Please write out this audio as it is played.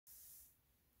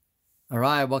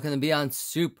Alright, welcome to Beyond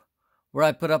Soup, where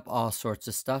I put up all sorts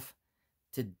of stuff.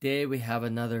 Today we have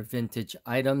another vintage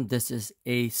item. This is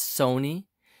a Sony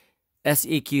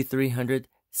SEQ-300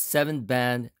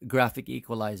 7-band graphic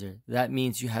equalizer. That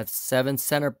means you have 7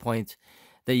 center points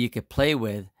that you could play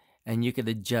with, and you could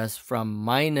adjust from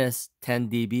minus 10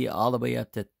 dB all the way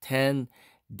up to 10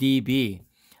 dB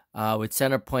with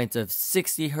center points of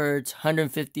 60 Hz,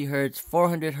 150 Hz,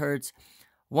 400 Hz,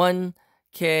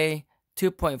 1K,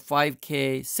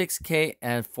 2.5K, 6K,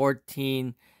 and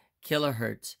 14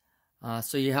 kilohertz.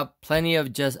 So you have plenty of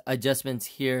adjustments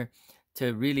here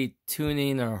to really tune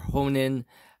in or hone in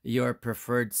your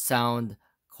preferred sound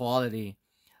quality.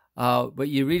 But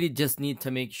you really just need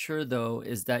to make sure, though,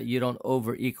 is that you don't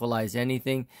over equalize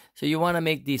anything. So you want to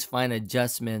make these fine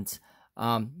adjustments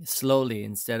slowly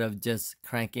instead of just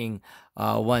cranking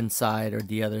one side or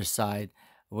the other side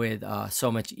with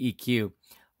so much EQ.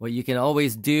 What you can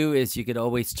always do is you could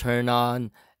always turn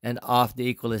on and off the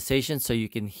equalization so you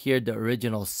can hear the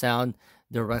original sound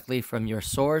directly from your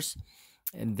source,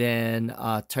 and then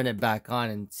turn it back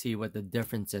on and see what the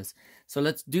difference is. So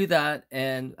let's do that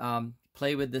and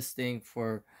play with this thing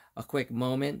for a quick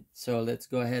moment. So let's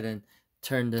go ahead and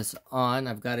turn this on.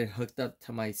 I've got it hooked up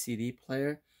to my CD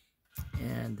player,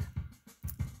 and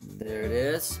there it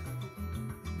is.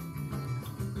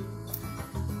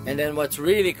 And then what's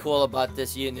really cool about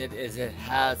this unit is it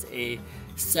has a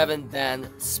 7-band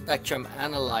spectrum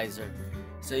analyzer.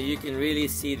 So you can really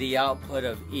see the output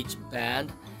of each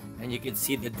band, and you can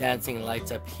see the dancing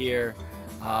lights up here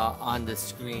on the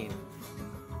screen.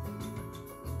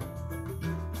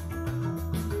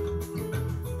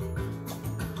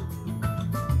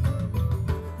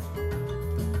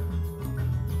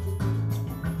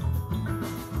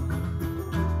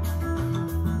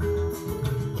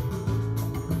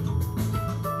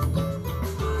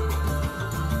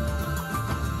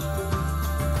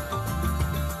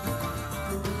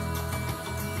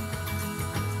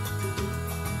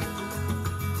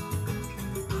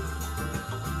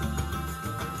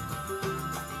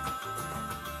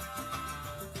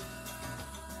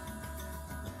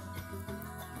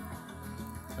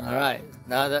 Alright,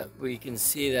 now that we can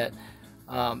see that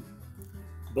all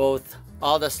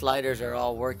the sliders are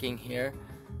all working here,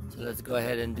 so let's go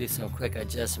ahead and do some quick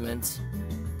adjustments.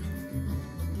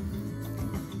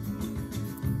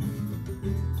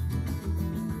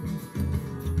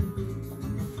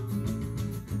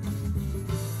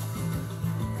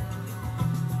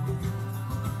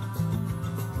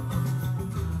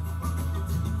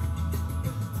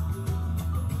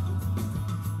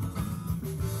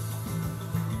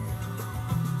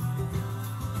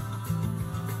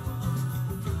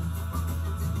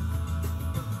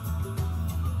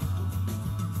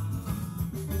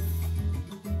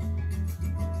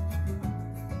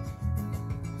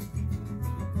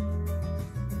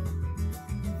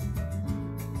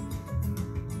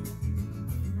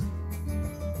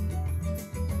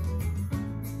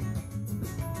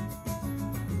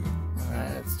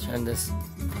 Let's turn this.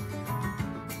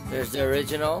 There's the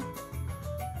original,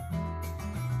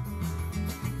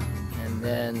 and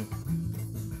then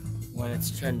when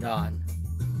it's turned on,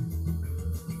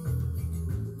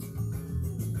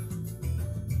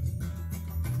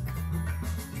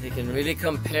 you can really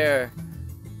compare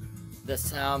the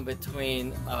sound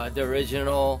between the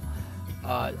original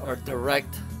or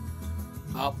direct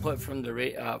output from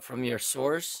the from your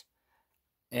source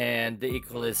and the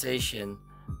equalization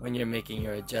when you're making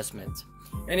your adjustments.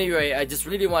 Anyway, I just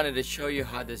really wanted to show you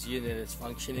how this unit is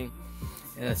functioning.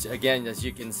 And again, as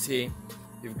you can see,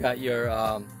 you've got your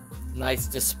nice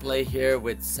display here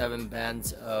with 7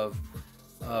 bands of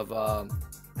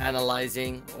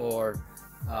analyzing, or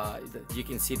you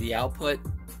can see the output.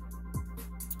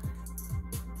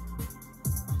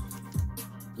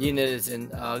 Unit is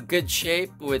in good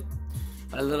shape with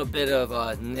a little bit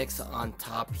of nicks on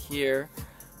top here.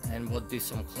 And we'll do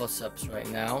some close-ups right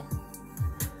now.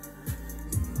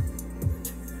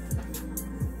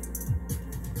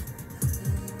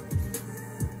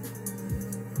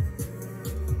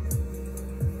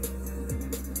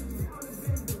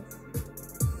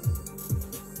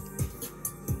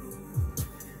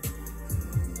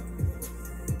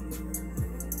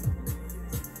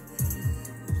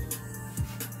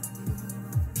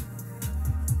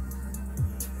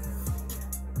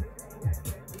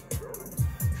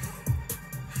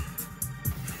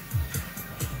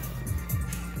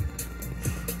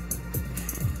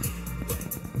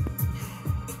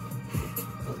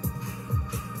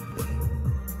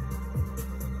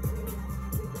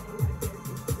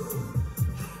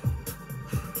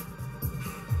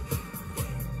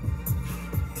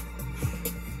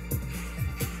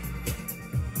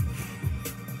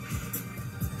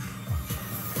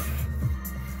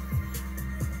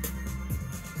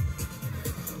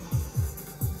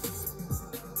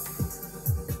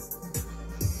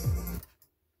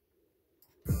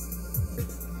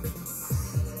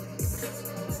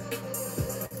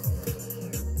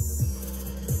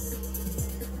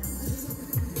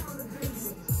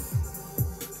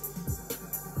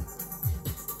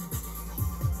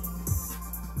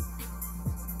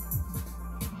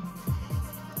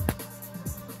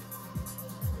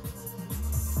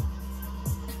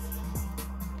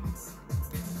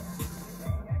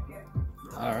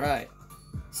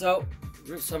 So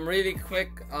some really quick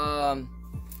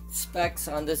specs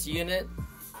on this unit.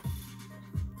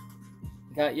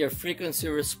 Got your frequency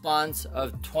response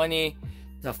of 20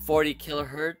 to 40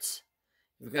 kilohertz.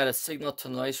 You've got a signal to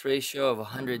noise ratio of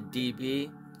 100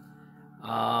 dB.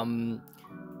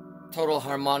 Total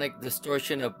harmonic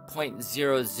distortion of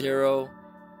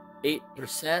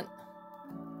 0.008%,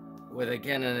 with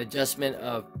again an adjustment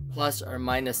of plus or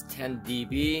minus 10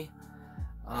 dB.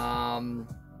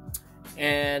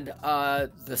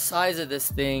 The size of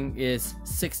this thing is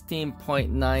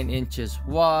 16.9 inches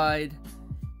wide,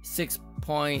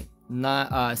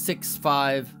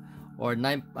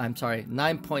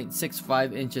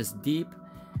 9.65 inches deep,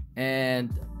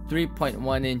 and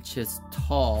 3.1 inches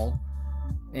tall,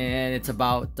 and it's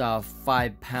about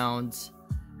 5 pounds,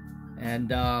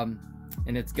 and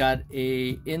it's got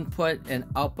a input and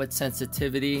output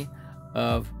sensitivity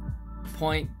of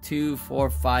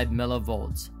 0.245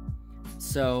 millivolts.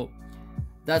 So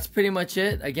that's pretty much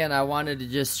it. Again, I wanted to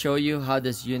just show you how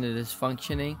this unit is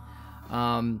functioning.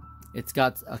 It's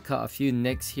got a few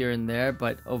nicks here and there,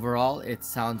 but overall it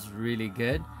sounds really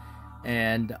good,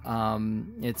 and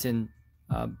it's in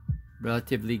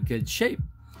relatively good shape.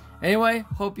 Anyway,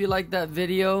 hope you liked that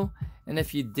video, and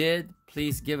if you did,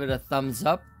 please give it a thumbs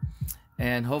up,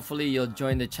 and hopefully you'll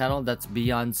join the channel that's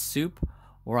Beyond Soup,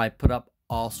 where I put up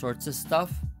all sorts of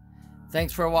stuff.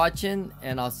 Thanks for watching,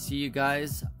 and I'll see you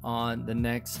guys on the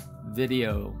next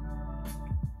video.